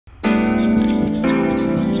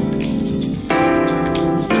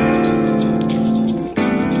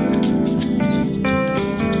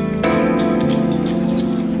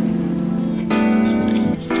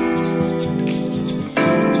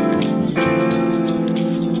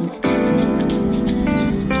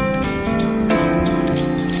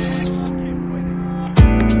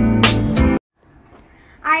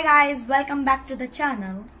guys, welcome back to the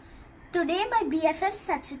channel. Today my BFF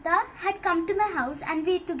Sachita had come to my house and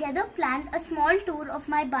we together planned a small tour of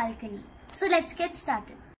my balcony. So let's get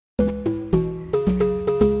started.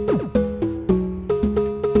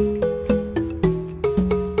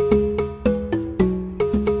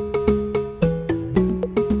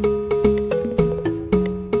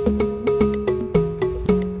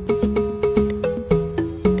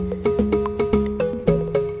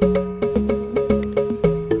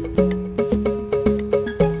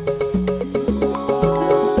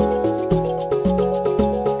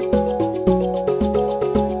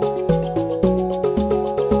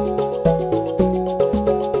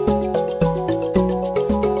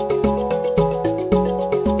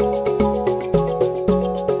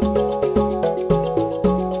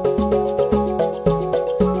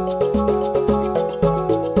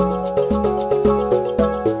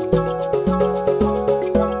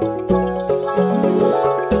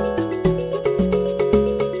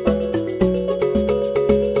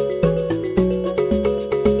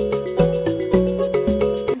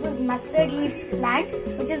 Plant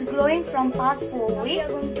which is growing from past 4 weeks. We are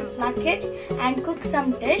going to pluck it and cook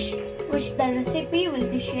some dish which the recipe will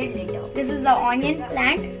be shared later. This is the onion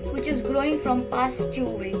plant which is growing from past 2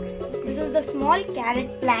 weeks. This is the small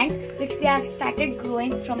carrot plant which we have started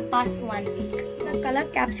growing from past 1 week. The color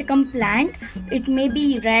capsicum plant, it may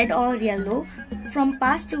be red or yellow. From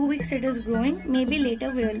past 2 weeks it is growing. Maybe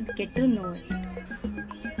later we will get to know it.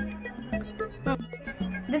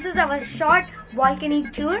 This is our short balcony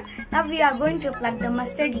tour. Now we are going to pluck the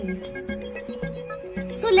mustard leaves.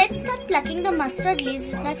 So let's start plucking the mustard leaves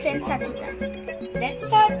with my friend Sachita. Let's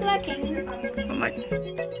start plucking. Oh my.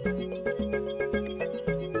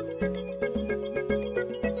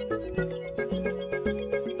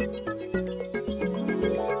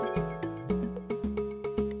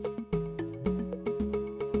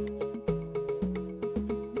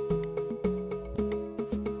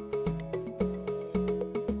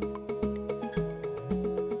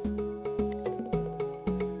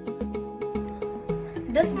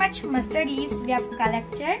 This much mustard leaves we have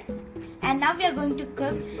collected, and now we are going to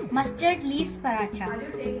cook mustard leaves paratha. Are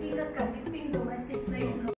you taking a connecting domestic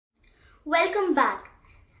flight? Welcome back.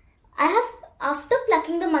 After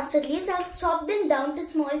plucking the mustard leaves, I have chopped them down to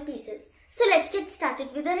small pieces. So let's get started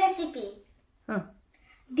with the recipe.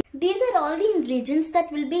 These are all the ingredients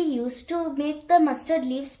that will be used to make the mustard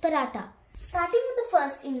leaves paratha. Starting with the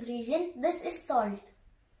first ingredient, this is salt.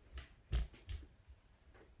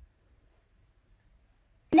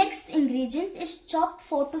 Next ingredient is chopped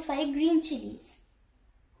 4 to 5 green chilies.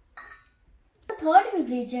 The third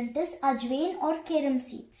ingredient is ajwain or carom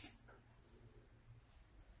seeds.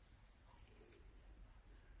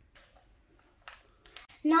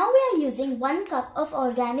 Now we are using 1 cup of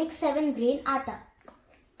organic 7-grain atta.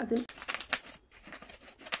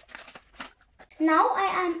 Now I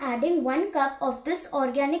am adding 1 cup of this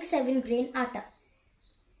organic 7-grain atta.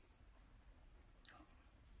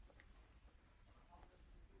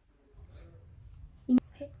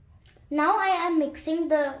 Now I am mixing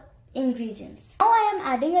the ingredients. Now I am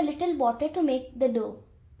adding a little water to make the dough.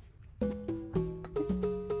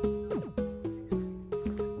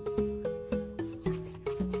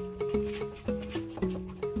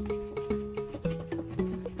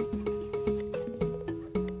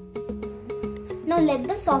 Now let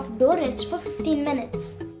the soft dough rest for 15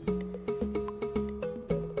 minutes.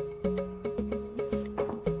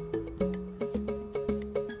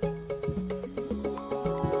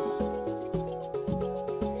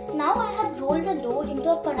 Now I have rolled the dough into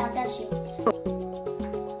a paratha shape.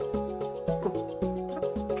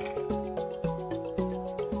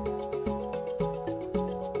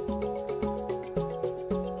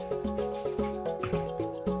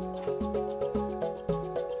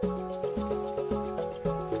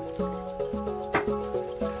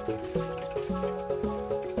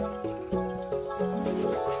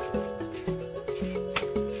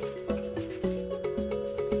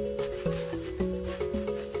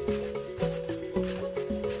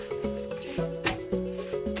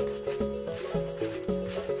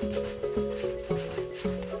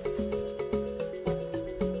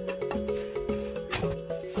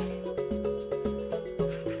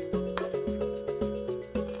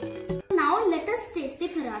 Taste the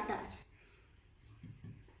paratha.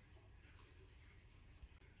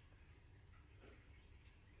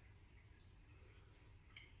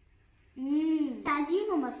 As you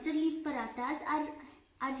know, mustard leaf parathas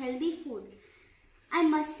are healthy food. I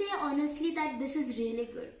must say honestly that this is really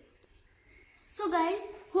good. So guys,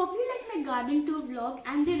 hope you like my garden tour vlog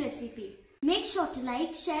and the recipe. Make sure to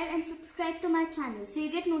like, share and subscribe to my channel so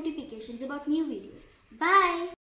you get notifications about new videos. Bye!